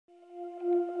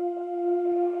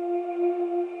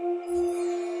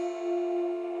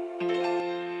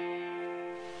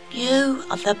You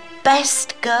are the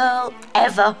best girl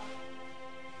ever.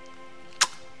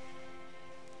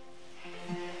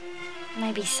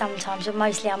 Maybe sometimes, but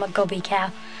mostly I'm a gobby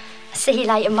cow. See you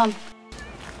later, Mum.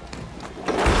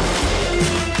 I'm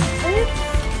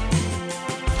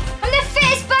the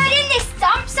fittest bird in this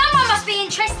dump. Someone must be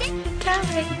interested.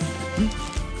 Gary.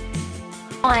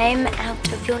 I'm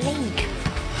out of your league.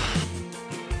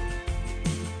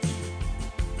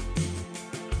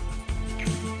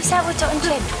 Is that what Dot and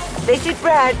Jim? This is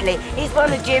Bradley. He's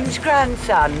one of Jim's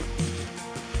grandson.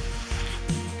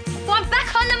 Well, I'm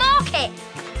back on the market.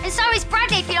 And so is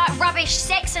Bradley if you like rubbish,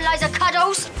 sex and loads of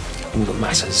cuddles. All that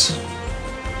matters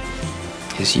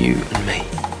is you and me.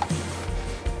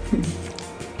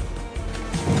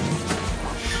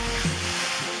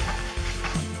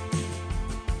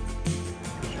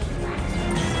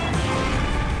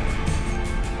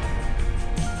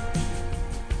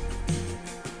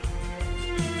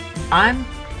 I'm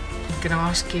going to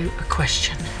ask you a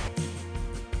question.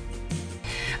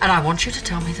 And I want you to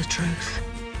tell me the truth.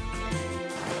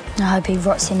 I hope he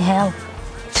rots in hell.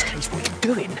 Stacey, what are you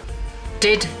doing?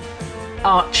 Did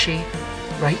Archie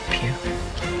rape you?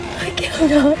 I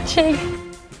killed Archie.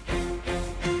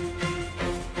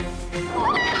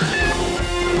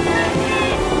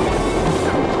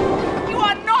 You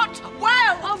are not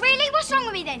well! Oh, really? What's wrong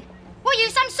with me then? What, you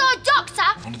some sort of doctor?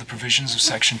 Under the provisions of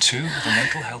Section 2 of the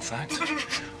Mental Health Act,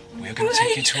 we are going to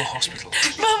take you to a hospital.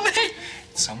 Mummy!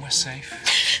 It's somewhere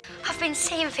safe. I've been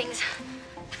seeing things.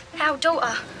 Our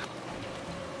daughter.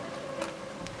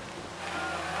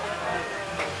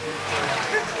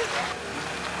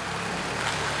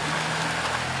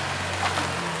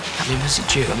 I mean, was it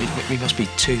due? I mean, we must be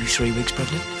 2-3 weeks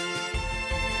pregnant.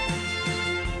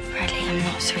 Bradley, I'm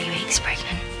not 3 weeks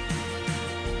pregnant.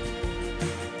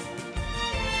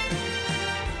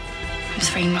 I'm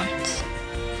 3 months.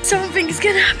 Something's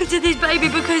gonna happen to this baby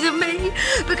because of me,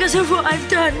 because of what I've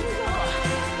done.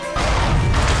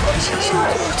 She's your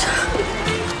daughter.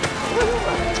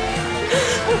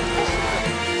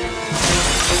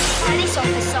 And this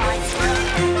on the sides.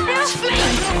 Help me!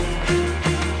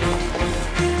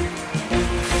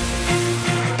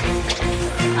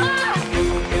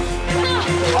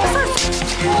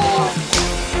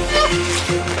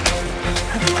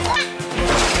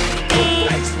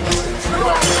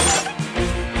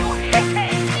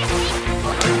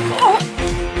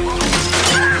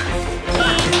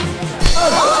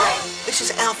 This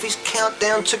is Alfie's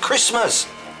countdown to Christmas.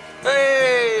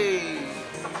 Hey!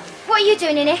 What are you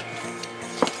doing in here?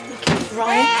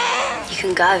 Right. You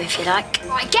can go if you like.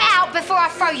 Right, get out before I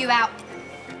throw you out.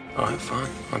 All right, fine.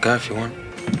 I'll go if you want.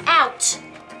 Out.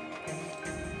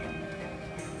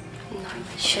 No,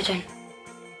 I shouldn't.